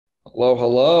Hello,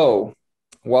 hello.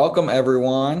 Welcome,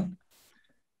 everyone.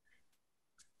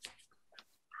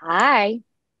 Hi.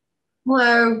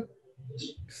 Hello.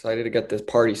 Excited to get this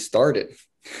party started.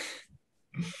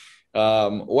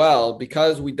 Well,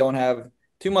 because we don't have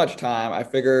too much time, I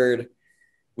figured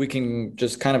we can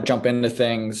just kind of jump into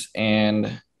things,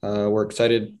 and we're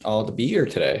excited all to be here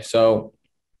today. So,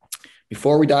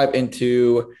 before we dive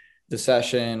into the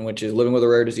session, which is living with a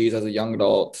rare disease as a young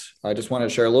adult, I just want to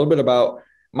share a little bit about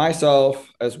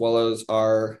myself as well as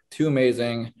our two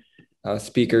amazing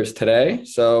speakers today.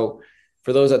 So,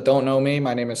 for those that don't know me,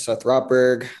 my name is Seth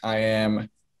Rotberg. I am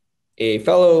a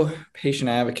fellow patient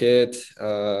advocate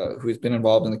who's been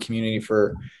involved in the community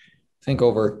for, I think,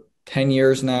 over 10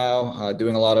 years now,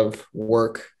 doing a lot of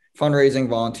work, fundraising,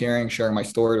 volunteering, sharing my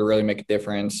story to really make a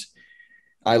difference.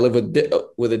 I live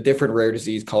with a different rare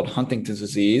disease called Huntington's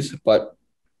disease, but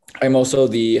I'm also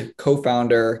the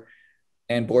co-founder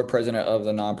and board president of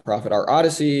the nonprofit Our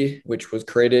Odyssey, which was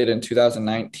created in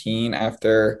 2019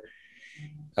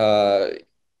 uh,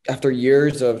 after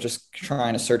years of just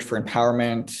trying to search for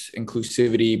empowerment,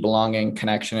 inclusivity, belonging,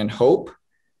 connection, and hope.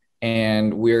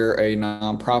 And we're a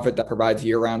nonprofit that provides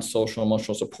year-round social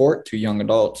emotional support to young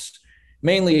adults,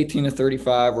 mainly 18 to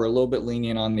 35. We're a little bit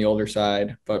lenient on the older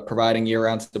side, but providing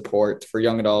year-round support for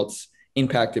young adults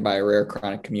impacted by a rare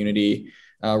chronic community,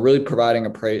 really providing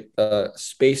a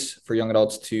space for young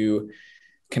adults to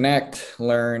connect,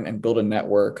 learn, and build a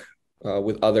network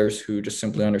with others who just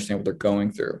simply understand what they're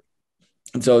going through.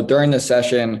 And so during this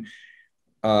session,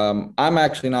 I'm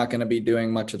actually not going to be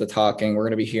doing much of the talking. We're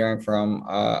going to be hearing from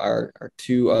our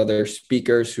two other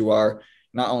speakers who are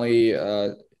not only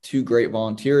two great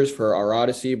volunteers for our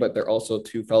Odyssey, but they're also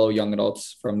two fellow young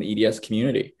adults from the EDS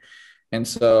community. And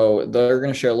so they're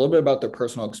going to share a little bit about their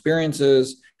personal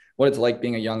experiences, what it's like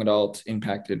being a young adult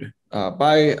impacted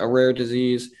by a rare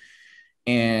disease,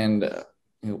 and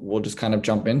we'll just kind of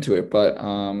jump into it. But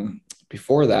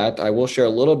before that, I will share a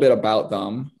little bit about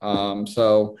them.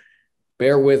 So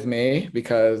bear with me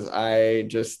because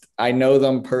I know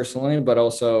them personally, but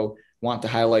also want to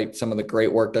highlight some of the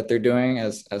great work that they're doing.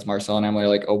 As Marcelle and Emily are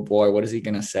like, oh boy, what is he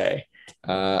gonna say?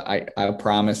 I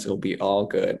promise it'll be all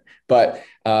good. But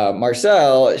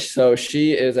Marcelle, so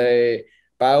she is a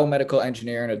biomedical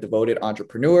engineer and a devoted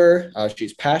entrepreneur.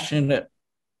 She's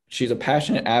a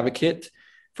passionate advocate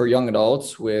for young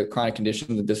adults with chronic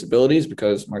conditions and disabilities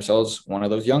because Marcelle's one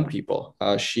of those young people.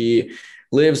 She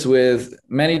lives with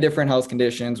many different health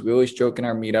conditions. We always joke in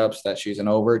our meetups that she's an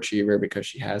overachiever because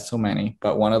she has so many,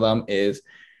 but one of them is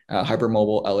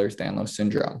hypermobile Ehlers-Danlos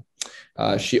syndrome.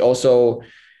 She also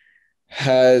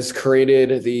has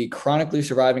created the Chronically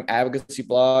Surviving Advocacy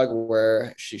blog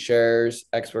where she shares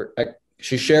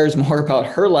more about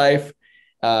her life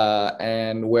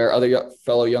and where other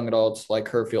fellow young adults like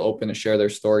her feel open to share their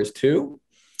stories too.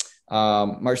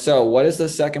 Marcelle, what is the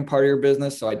second part of your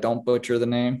business so I don't butcher the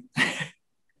name?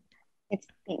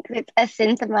 It's a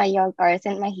scent of my yoga or a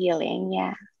scent of my healing.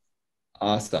 Yeah.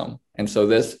 Awesome. And so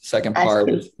this second As part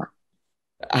to is,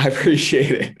 I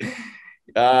appreciate it.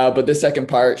 But this second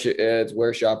part is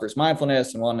where she offers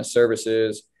mindfulness and wellness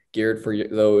services geared for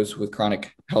those with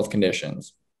chronic health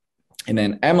conditions. And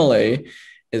then Emily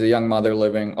is a young mother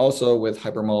living also with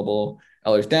hypermobile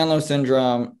Ehlers-Danlos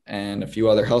syndrome and a few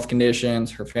other health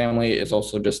conditions. Her family is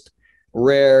also just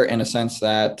rare in a sense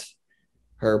that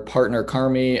her partner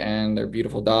Carmi and their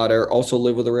beautiful daughter also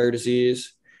live with a rare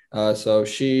disease. So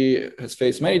she has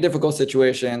faced many difficult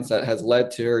situations that has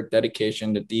led to her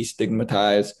dedication to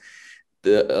destigmatize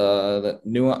the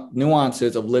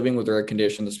nuances of living with rare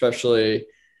conditions, especially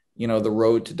the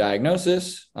road to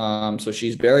diagnosis. So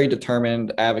she's very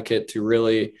determined advocate to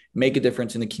really make a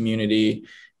difference in the community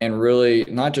and really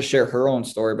not just share her own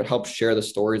story, but help share the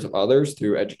stories of others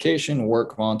through education,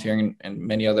 work, volunteering, and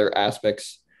many other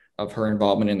aspects of her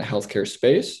involvement in the healthcare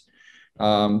space.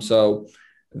 So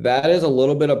that is a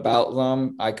little bit about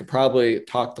them. I could probably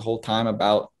talk the whole time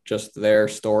about just their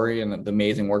story and the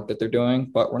amazing work that they're doing,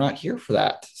 but we're not here for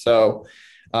that. So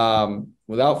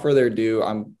without further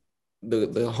ado,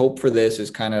 the hope for this is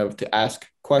kind of to ask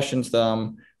questions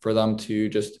for them to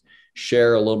just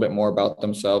share a little bit more about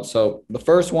themselves. So the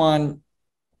first one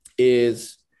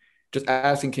is just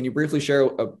asking, can you briefly share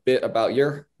a bit about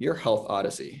your health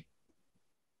odyssey?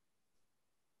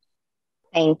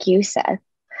 Thank you, Seth.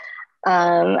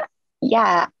 Um,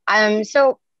 yeah.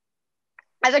 So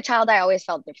as a child, I always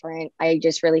felt different. I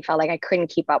just really felt like I couldn't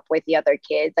keep up with the other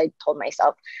kids. I told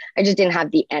myself I just didn't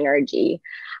have the energy.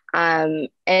 And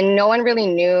no one really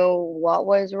knew what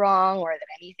was wrong or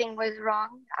that anything was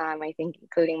wrong. I think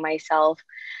including myself.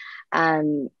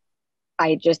 Um,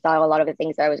 I just thought a lot of the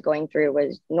things that I was going through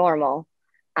was normal.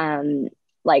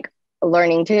 like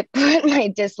learning to put my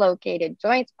dislocated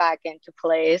joints back into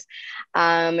place,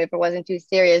 if it wasn't too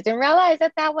serious, didn't realize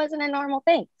that that wasn't a normal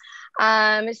thing.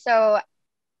 So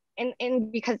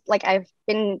and because like I've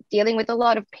been dealing with a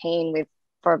lot of pain with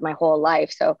for my whole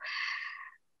life, so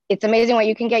it's amazing what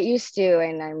you can get used to,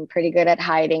 and I'm pretty good at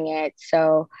hiding it.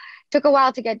 So it took a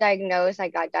while to get diagnosed. I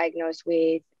got diagnosed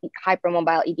with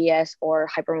hypermobile EDS, or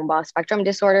hypermobile spectrum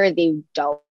disorder. They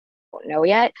don't know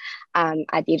yet,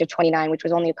 at the age of 29, which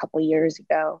was only a couple of years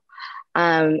ago.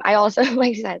 I also,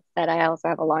 like I said, I also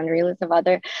have a laundry list of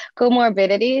other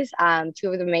comorbidities.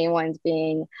 Two of the main ones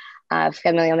being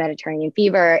familial Mediterranean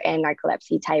fever and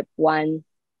narcolepsy type 1.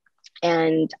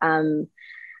 And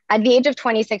at the age of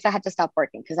 26, I had to stop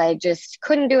working because I just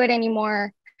couldn't do it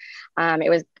anymore. It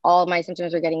was all my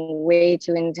symptoms were getting way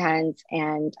too intense,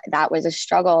 and that was a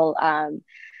struggle.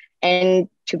 And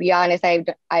to be honest,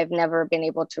 I've never been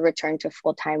able to return to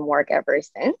full-time work ever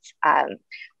since,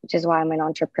 which is why I'm an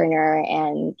entrepreneur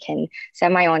and can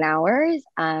set my own hours.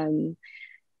 And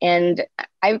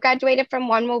I've graduated from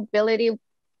one mobility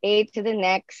aid to the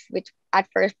next, which at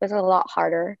first was a lot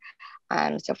harder.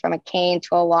 So from a cane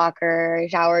to a walker,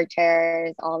 shower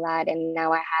chairs, all that. And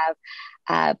now I have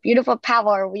a beautiful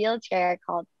power wheelchair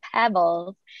called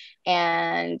Pebbles.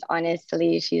 And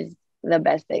honestly, she's the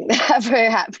best thing that ever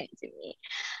happened to me.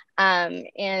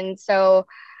 And so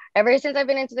ever since I've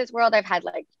been into this world,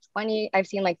 I've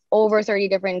seen like over 30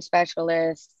 different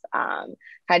specialists,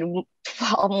 had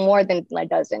more than a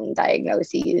dozen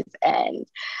diagnoses, and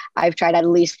I've tried at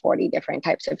least 40 different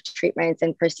types of treatments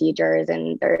and procedures.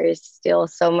 And there's still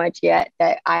so much yet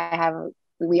that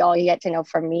we all yet to know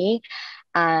from me,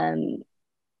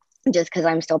 just because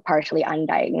I'm still partially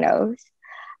undiagnosed.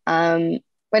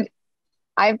 But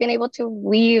I've been able to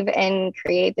weave and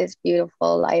create this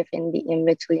beautiful life in the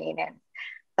in-between, and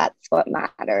that's what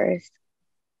matters.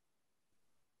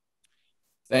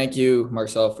 Thank you,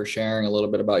 Marcelle, for sharing a little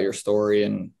bit about your story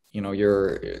and,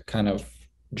 your kind of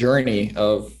journey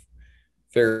of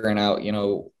figuring out,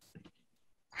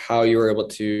 how you were able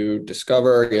to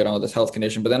discover, this health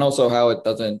condition, but then also how it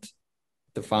doesn't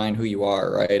define who you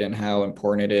are, right? And how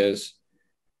important it is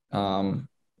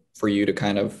for you to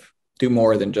kind of do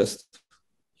more than just,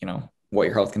 what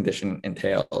your health condition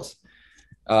entails.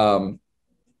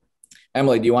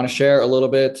 Emily, do you want to share a little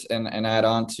bit and add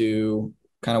on to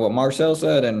kind of what Marcelle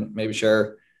said, and maybe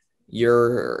share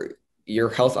your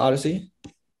health odyssey?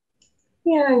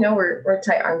 Yeah, I know we're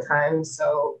tight on time.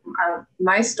 So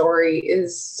my story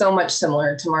is so much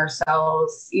similar to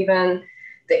Marcelle's. Even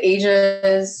the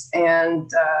ages and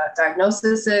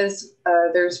diagnoses,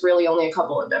 there's really only a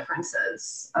couple of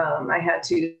differences. I had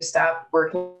to stop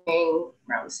working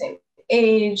around the same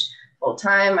age, full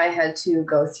time. I had to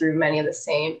go through many of the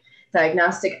same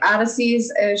diagnostic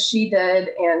odysseys as she did,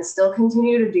 and still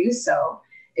continue to do so.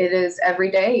 It is every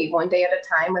day, one day at a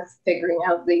time, with figuring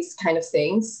out these kind of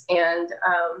things. And,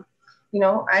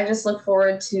 I just look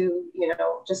forward to,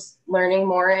 just learning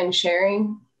more and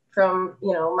sharing from,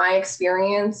 my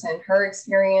experience and her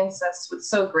experience. That's what's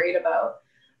so great about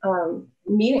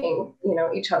meeting,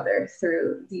 each other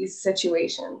through these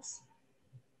situations.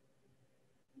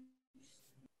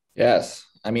 Yes.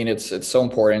 I mean, it's so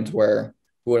important, where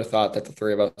who would have thought that the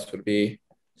three of us would be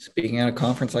speaking at a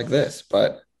conference like this,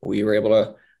 but we were able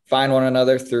to find one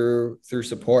another through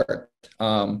support.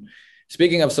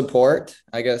 Speaking of support,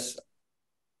 I guess,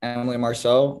 Emily and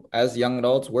Marcelle, as young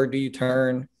adults, where do you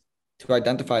turn to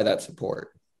identify that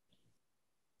support?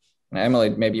 And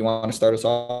Emily, maybe you want to start us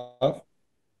off?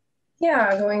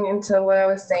 Yeah, going into what I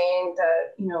was saying,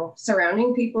 that,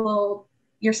 surrounding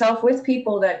yourself with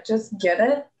people that just get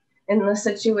it in the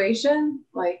situation,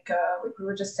 like we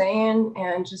were just saying,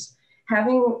 and just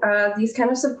having these kind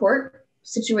of support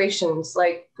situations,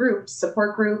 like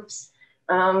support groups,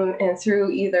 and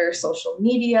through either social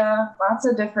media, lots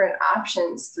of different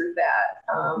options through that,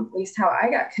 at least how I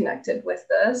got connected with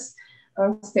this.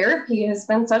 Therapy has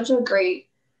been such a great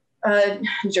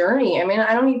journey. I mean,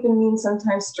 I don't even mean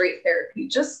sometimes straight therapy,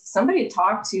 just somebody to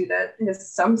talk to that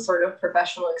has some sort of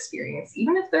professional experience,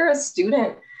 even if they're a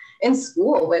student in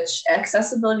school, which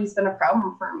accessibility has been a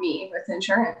problem for me with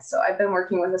insurance. So I've been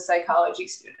working with a psychology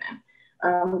student.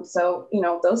 So,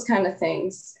 those kind of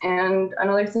things. And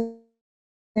another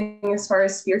thing as far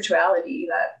as spirituality,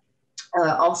 that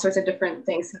all sorts of different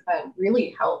things have been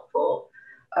really helpful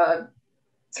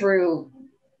through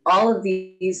all of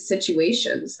these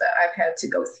situations that I've had to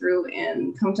go through,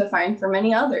 and come to find for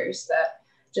many others that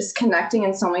just connecting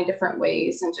in so many different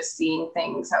ways and just seeing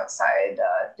things outside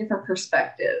different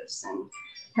perspectives and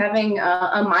having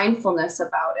a mindfulness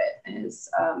about it, is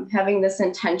having this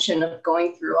intention of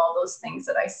going through all those things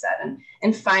that I said,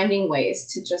 and finding ways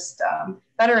to just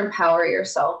better empower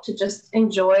yourself to just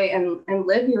enjoy and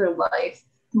live your life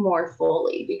more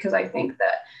fully, because I think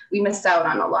that we missed out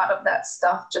on a lot of that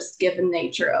stuff just given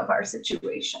nature of our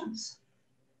situations.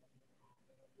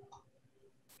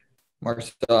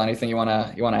 Marcelle, anything you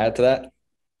wanna add to that?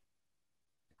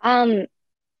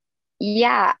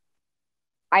 Yeah,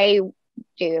 I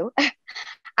do.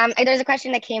 There's a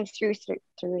question that came through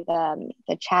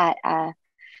the chat,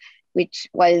 which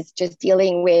was just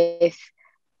dealing with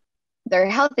their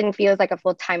health and feels like a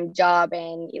full-time job,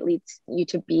 and it leads you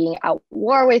to being at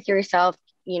war with yourself,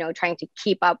 trying to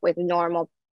keep up with normal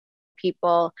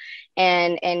people,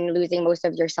 and losing most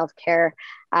of your self-care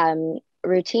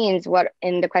routines.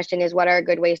 And the question is, what are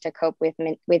good ways to cope with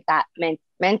that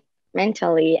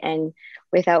mentally and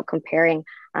without comparing?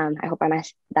 I hope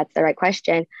that's the right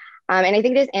question. And I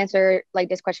think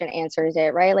this question answers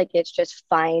it, right? Like, it's just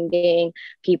finding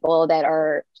people that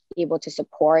are able to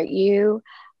support you,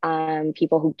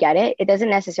 people who get it. It doesn't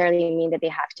necessarily mean that they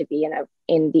have to be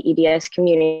in the EDS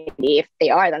community. If they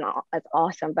are, then that's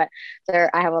awesome. But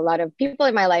I have a lot of people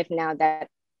in my life now that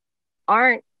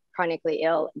aren't chronically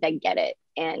ill that get it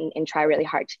and try really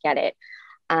hard to get it.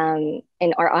 And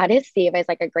our Odyssey is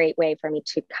like a great way for me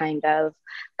to kind of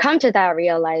come to that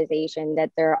realization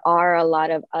that there are a lot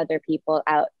of other people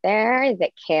out there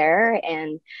that care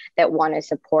and that want to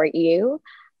support you.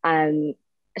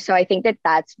 So I think that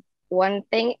that's one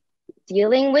thing,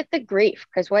 dealing with the grief,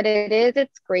 because what it is,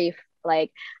 it's grief.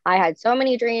 Like, I had so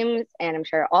many dreams, and I'm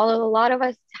sure a lot of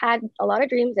us had a lot of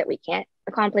dreams that we can't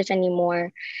accomplish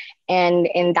anymore. And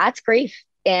that's grief.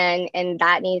 And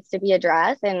that needs to be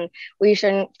addressed, and we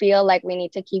shouldn't feel like we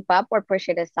need to keep up or push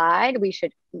it aside. We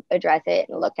should address it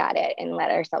and look at it and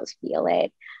let ourselves feel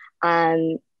it,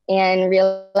 and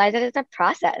realize that it's a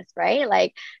process, right?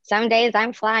 Like, some days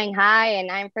I'm flying high and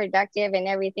I'm productive and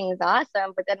everything's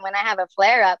awesome, but then when I have a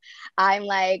flare up, I'm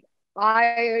like,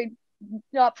 I'm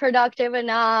not productive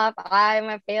enough, I'm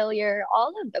a failure,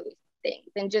 all of those things.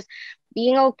 And just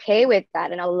being okay with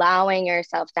that and allowing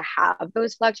yourself to have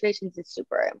those fluctuations is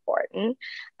super important,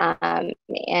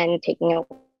 and taking it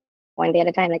one day at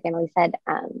a time, like Emily said.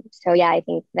 So yeah, I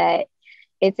think that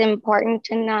it's important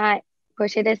to not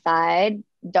push it aside.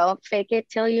 Don't fake it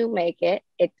till you make it.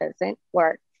 It doesn't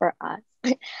work for us.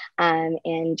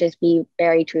 And just be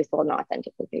very truthful and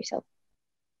authentic with yourself.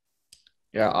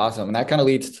 Yeah, awesome. And that kind of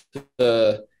leads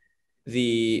to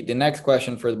the next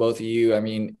question for both of you. I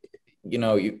mean,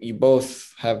 you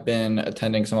both have been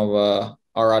attending some of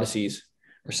our Odysseys,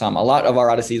 a lot of our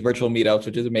Odysseys virtual meetups,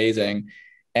 which is amazing.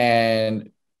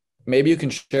 And maybe you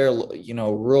can share,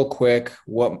 real quick,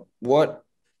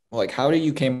 like, how did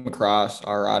you came across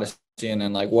our Odyssey, and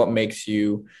then, like, what makes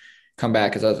you come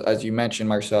back? Because as you mentioned,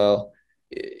 Marcelle,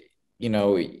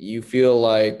 you feel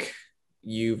like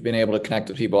you've been able to connect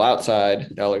with people outside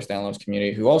the Ehlers-Danlos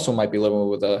community who also might be living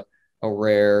with a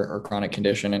rare or chronic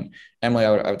condition. And Emily,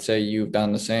 I would say you've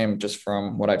done the same, just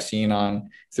from what I've seen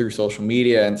through social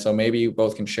media. And so maybe you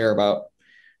both can share about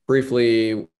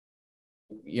briefly,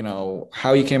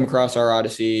 how you came across our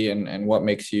Odyssey, and what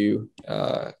makes you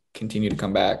continue to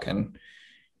come back. And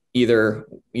either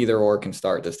or can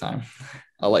start this time.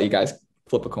 I'll let you guys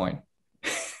flip a coin.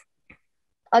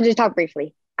 I'll just talk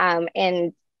briefly.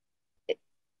 And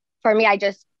for me, I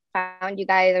just found you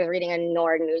guys. I was reading a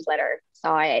NORD newsletter,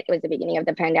 saw it. It was the beginning of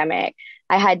the pandemic.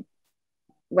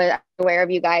 Was aware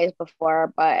of you guys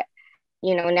before, but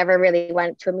never really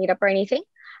went to a meetup or anything.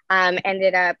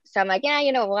 Ended up, so I'm like, yeah,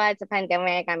 you know what? It's a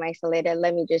pandemic. I'm isolated.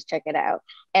 Let me just check it out.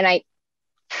 And I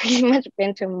pretty much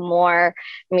been to more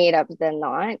meetups than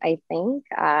not. I think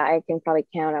I can probably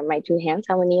count on my two hands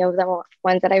how many of the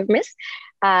ones that I've missed.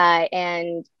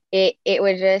 And it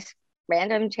was just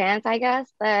random chance, I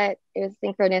guess, but it was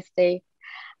synchronicity.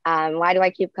 Why do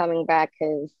I keep coming back?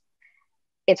 Because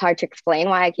it's hard to explain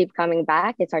why I keep coming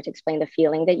back. It's hard to explain the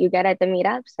feeling that you get at the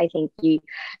meetups. I think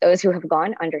those who have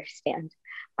gone understand.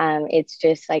 It's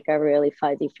just like a really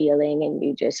fuzzy feeling, and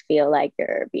you just feel like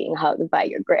you're being hugged by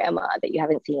your grandma that you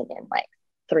haven't seen in like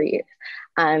 3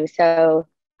 years. So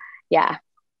yeah,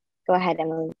 go ahead,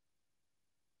 Emily.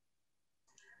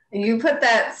 You put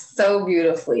that so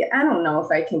beautifully. I don't know if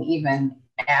I can even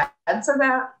add to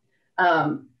that.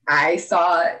 I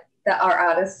saw our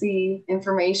Odyssey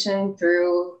information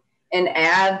through an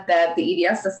ad that the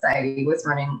EDS Society was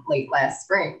running late last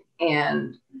spring.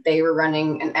 And they were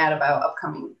running an ad about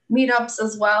upcoming meetups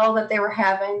as well that they were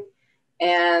having.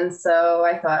 And so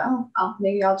I thought,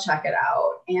 maybe I'll check it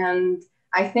out. And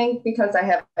I think because I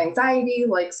have anxiety,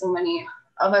 like so many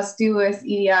of us do with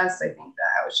EDS, I think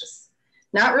that I was just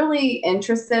not really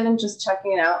interested in just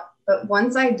checking it out. But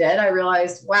once I did, I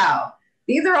realized, wow,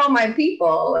 these are all my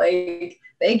people. Like,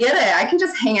 they get it. I can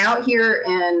just hang out here,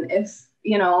 and if,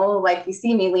 you know, like you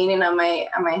see me leaning on my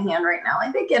hand right now,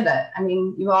 like, they get it. I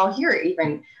mean, you all hear it,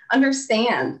 even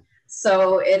understand.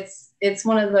 So it's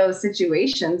one of those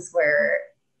situations where,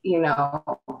 you know,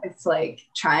 it's like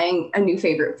trying a new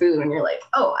favorite food and you're like,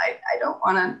 oh, I don't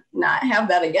want to not have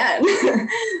that again.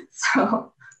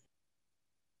 So.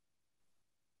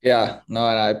 Yeah, no,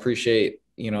 and I appreciate,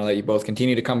 you know, that you both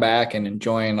continue to come back and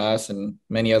enjoying us and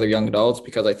many other young adults,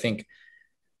 because I think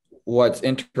what's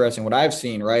interesting, what I've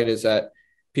seen, right, is that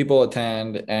people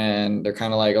attend and they're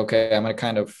kind of like, okay, I'm going to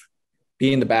kind of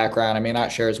be in the background. I may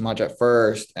not share as much at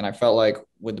first. And I felt like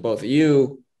with both of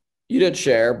you, you did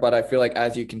share, but I feel like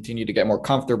as you continue to get more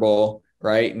comfortable,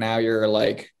 right, now you're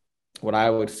like what I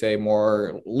would say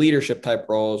more leadership type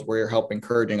roles where you're helping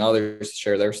encouraging others to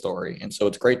share their story. And so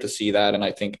it's great to see that. And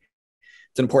I think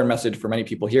it's an important message for many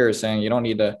people here, is saying you don't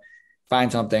need to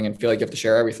find something and feel like you have to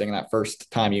share everything that first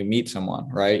time you meet someone,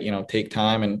 right? You know, take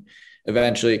time, and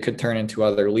eventually it could turn into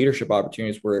other leadership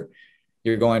opportunities where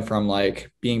you're going from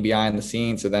like being behind the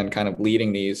scenes to then kind of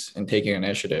leading these and taking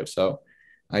initiative. So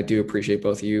I do appreciate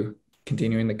both of you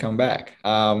continuing to come back.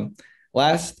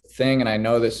 Last thing, and I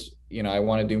know this, you know, I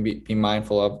want to be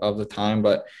mindful of the time,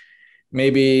 but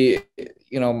maybe,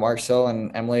 you know, Marcelle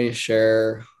and Emily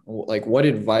share like what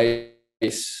advice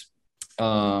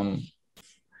do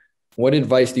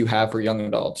you have for young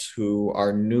adults who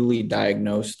are newly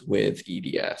diagnosed with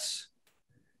EDS?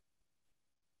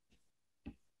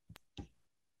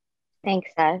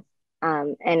 Thanks, Seth.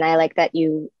 And I like that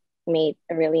you made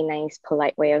a really nice,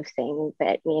 polite way of saying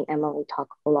that me and Emily talk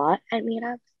a lot at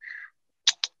meetups.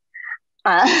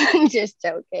 Just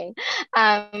joking.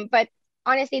 But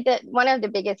honestly, one of the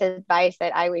biggest advice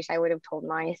that I wish I would have told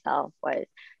myself was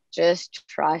just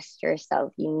trust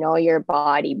yourself. You know your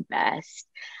body best.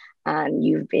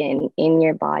 You've been in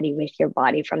your body with your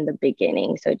body from the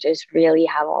beginning. So just really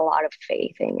have a lot of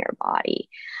faith in your body.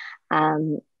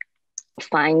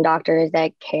 Find doctors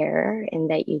that care and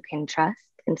that you can trust.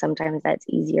 And sometimes that's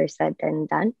easier said than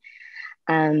done.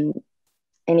 And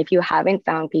if you haven't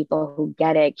found people who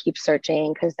get it, keep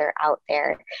searching, because they're out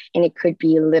there. And it could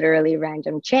be literally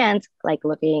random chance, like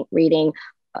reading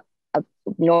a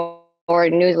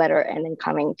newsletter and then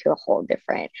coming to a whole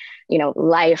different, you know,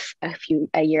 life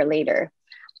a year later.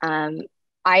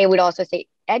 I would also say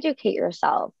educate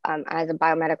yourself. As a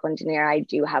biomedical engineer, I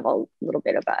do have a little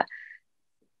bit of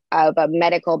a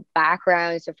medical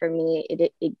background. So for me,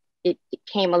 it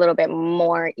came a little bit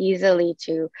more easily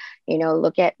to, you know,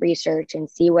 look at research and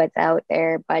see what's out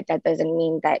there. But that doesn't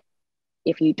mean that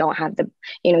if you don't have the,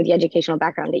 you know, the educational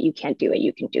background, that you can't do it.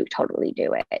 You can totally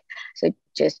do it. So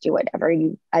just do whatever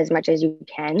as much as you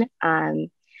can.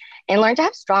 And learn to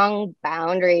have strong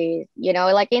boundaries, you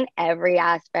know, like in every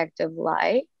aspect of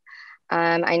life.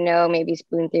 I know maybe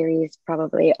spoon theory is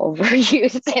probably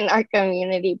overused in our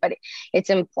community, but it's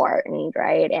important,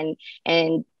 right?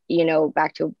 And you know,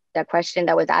 back to the question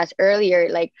that was asked earlier,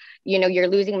 like, you know, you're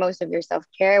losing most of your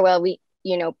self-care. Well,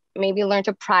 you know, maybe learn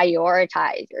to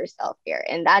prioritize your self-care,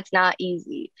 and that's not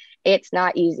easy. It's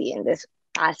not easy in this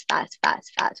fast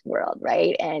world,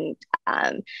 right?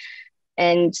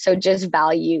 And so just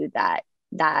value that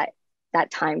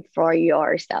time for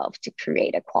yourself to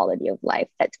create a quality of life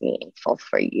that's meaningful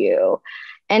for you.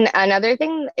 And another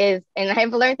thing is, and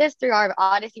I've learned this through our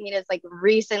Odyssey meetings, like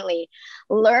recently,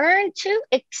 learn to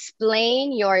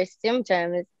explain your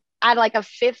symptoms at like a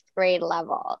fifth grade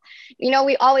level. You know,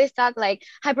 we always talk like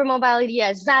hypermobile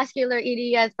EDS, vascular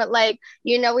EDS, but like,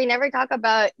 you know, we never talk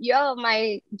about, yo,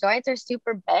 my joints are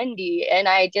super bendy and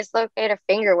I dislocate a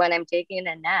finger when I'm taking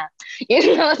a nap.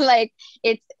 You know, like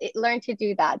learn to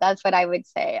do that. That's what I would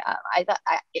say.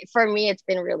 For me, it's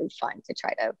been really fun to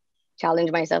try to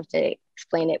challenge myself to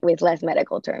explain it with less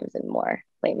medical terms and more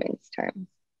layman's terms.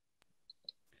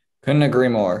 Couldn't agree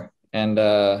more. And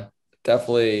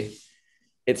definitely,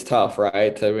 it's tough,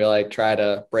 right, to really like try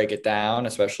to break it down,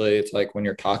 especially it's like when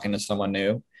you're talking to someone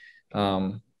new.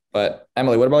 But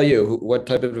Emily, what about you? What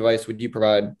type of advice would you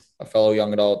provide a fellow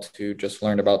young adult who just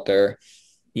learned about their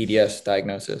EDS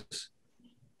diagnosis?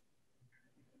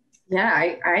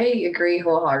 Yeah, I agree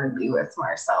wholeheartedly with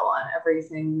Marcelle on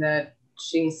everything that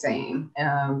she's saying.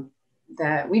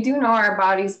 That we do know our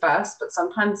bodies best, but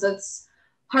sometimes it's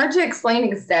hard to explain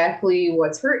exactly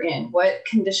what's hurting, what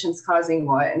condition's causing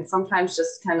what, and sometimes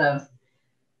just kind of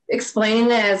explain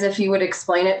it as if you would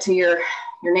explain it to your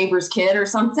neighbor's kid or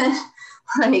something.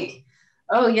 Like,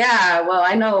 oh yeah, well,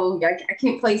 I know I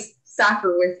can't play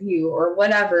soccer with you or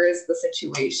whatever is the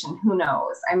situation. Who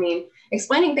knows? I mean,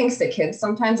 explaining things to kids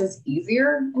sometimes is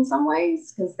easier in some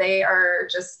ways because they are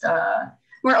just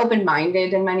more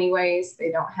open-minded in many ways.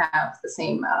 They don't have the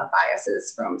same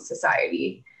biases from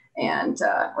society and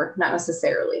or not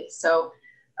necessarily. So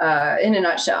in a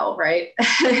nutshell, right?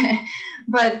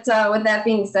 But with that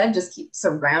being said, just keep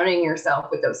surrounding yourself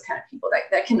with those kind of people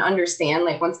that can understand,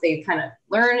 like once they kind of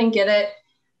learn and get it,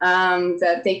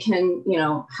 that they can, you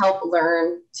know, help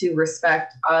learn to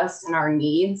respect us and our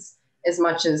needs as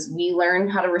much as we learn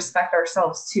how to respect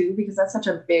ourselves too, because that's such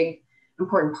a big,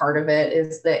 important part of it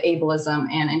is the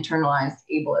ableism and internalized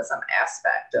ableism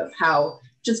aspect of how,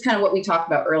 just kind of what we talked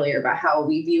about earlier about how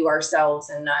we view ourselves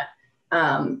and not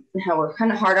how we're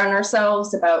kind of hard on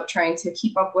ourselves about trying to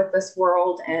keep up with this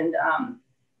world and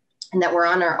that we're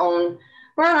on our own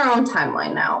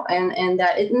timeline now and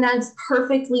that's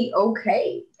perfectly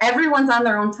okay. Everyone's on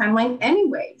their own timeline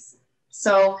anyways.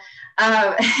 So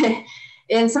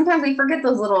and sometimes we forget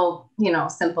those little, you know,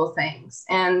 simple things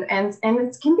and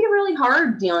it can be really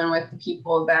hard dealing with the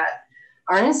people that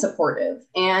aren't as supportive.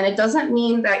 And it doesn't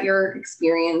mean that your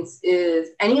experience is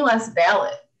any less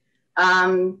valid.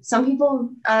 Some people,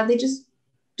 they just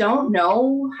don't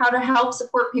know how to help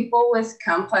support people with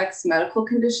complex medical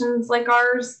conditions like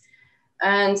ours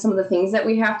and some of the things that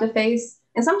we have to face.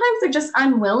 And sometimes they're just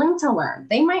unwilling to learn.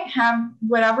 They might have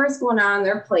whatever's going on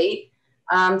their plate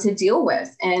to deal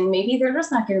with, and maybe they're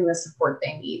just not getting the support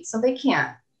they need. So they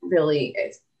can't really,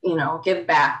 you know, give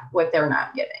back what they're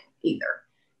not getting either,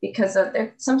 because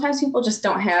sometimes people just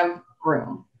don't have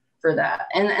room for that.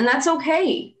 And that's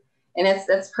okay. And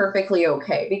that's perfectly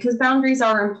okay, because boundaries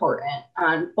are important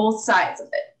on both sides of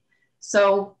it.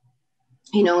 So,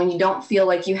 you know, and you don't feel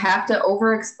like you have to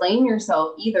over explain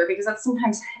yourself either, because that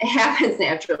sometimes it happens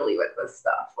naturally with this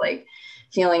stuff, like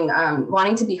feeling,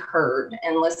 wanting to be heard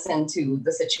and listen to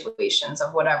the situations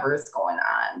of whatever is going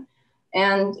on.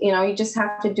 And, you know, you just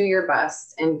have to do your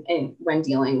best and when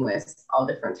dealing with all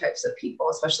different types of people,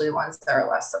 especially the ones that are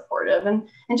less supportive, and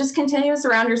just continue to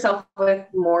surround yourself with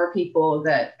more people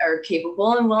that are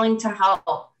capable and willing to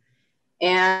help.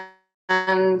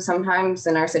 And sometimes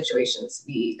in our situations,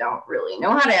 we don't really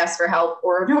know how to ask for help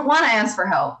or don't want to ask for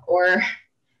help or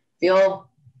feel,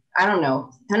 I don't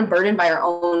know, kind of burdened by our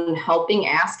own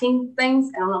asking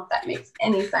things. I don't know if that makes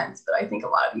any sense, but I think a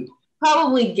lot of you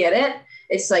probably get it.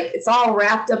 It's like, it's all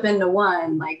wrapped up into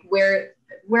one, like we're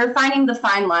finding the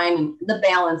fine line and the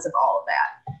balance of all of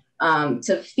that,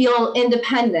 to feel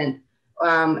independent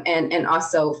and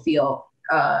also feel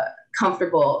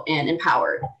comfortable and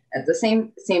empowered at the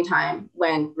same time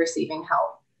when receiving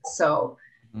help. So,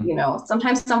 you know,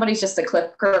 sometimes somebody's just a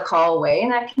click or a call away,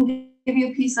 and that can give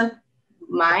you a peace of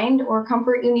mind or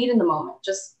comfort you need in the moment,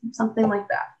 just something like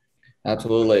that.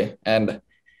 Absolutely. And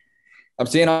I'm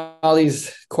seeing all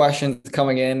these questions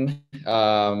coming in.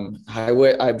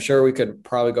 I'm sure we could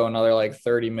probably go another like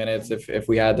 30 minutes if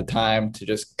we had the time to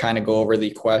just kind of go over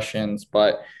the questions.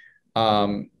 But,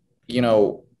 you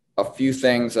know, a few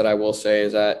things that I will say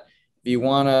is that if you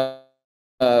want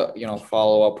to, you know,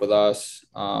 follow up with us,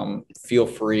 feel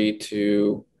free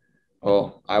to,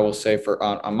 well, I will say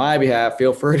on my behalf,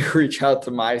 feel free to reach out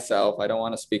to myself. I don't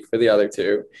want to speak for the other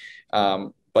two,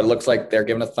 but it looks like they're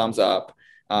giving a thumbs up.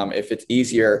 If it's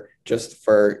easier just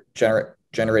for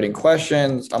generating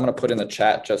questions, I'm going to put in the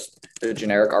chat just the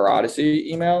generic Our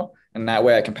Odyssey email, and that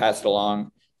way I can pass it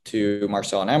along to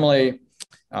Marcelle and Emily,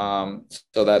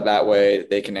 so that way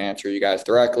they can answer you guys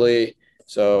directly.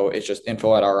 So it's just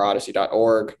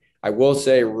info@ourodyssey.org. I will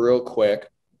say real quick,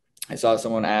 I saw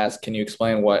someone ask, can you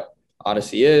explain what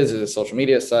Odyssey is? Is it a social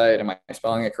media site? Am I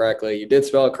spelling it correctly? You did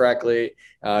spell it correctly.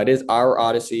 It is Our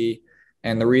Odyssey.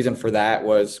 And the reason for that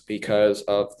was because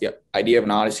of the idea of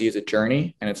an Odyssey is a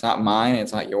journey, and it's not mine,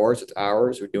 it's not yours, it's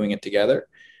ours. We're doing it together.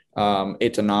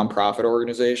 It's a nonprofit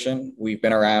organization. We've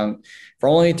been around for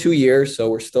only 2 years, so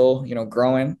we're still, you know,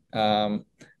 growing.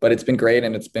 But it's been great,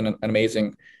 and it's been an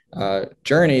amazing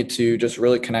journey to just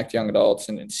really connect young adults,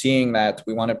 and seeing that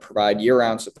we want to provide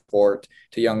year-round support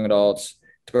to young adults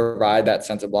to provide that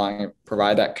sense of belonging,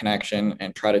 provide that connection,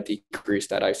 and try to decrease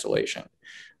that isolation.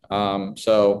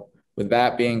 So with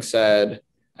that being said,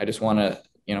 I just want to,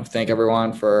 you know, thank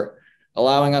everyone for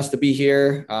allowing us to be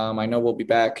here. I know we'll be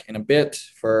back in a bit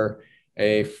for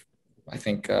a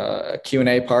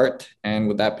Q&A part. And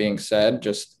with that being said,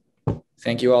 just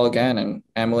thank you all again. And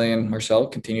Emily and Marcelle,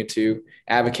 continue to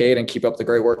advocate and keep up the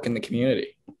great work in the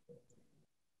community.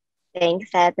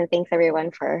 Thanks, Seth, and thanks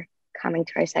everyone for coming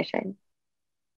to our session.